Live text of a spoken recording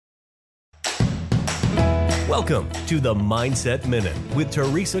Welcome to the Mindset Minute with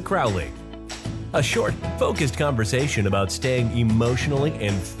Teresa Crowley. A short, focused conversation about staying emotionally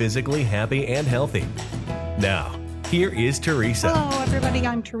and physically happy and healthy. Now, here is Teresa. Hello, everybody.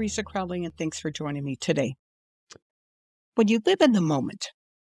 I'm Teresa Crowley, and thanks for joining me today. When you live in the moment,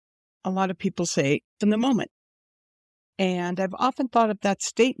 a lot of people say, in the moment. And I've often thought of that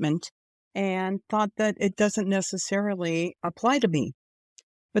statement and thought that it doesn't necessarily apply to me.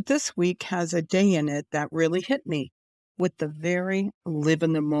 But this week has a day in it that really hit me with the very live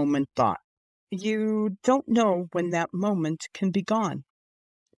in the moment thought. You don't know when that moment can be gone.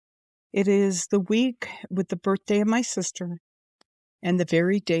 It is the week with the birthday of my sister and the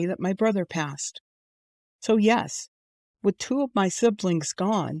very day that my brother passed. So yes, with two of my siblings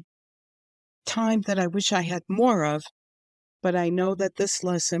gone, time that I wish I had more of, but I know that this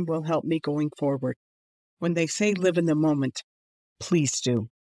lesson will help me going forward. When they say live in the moment, please do.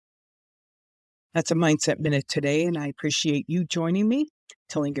 That's a Mindset Minute today, and I appreciate you joining me,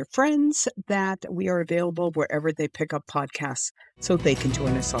 telling your friends that we are available wherever they pick up podcasts so they can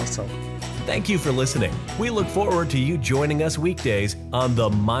join us also. Thank you for listening. We look forward to you joining us weekdays on the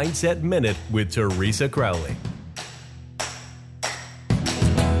Mindset Minute with Teresa Crowley.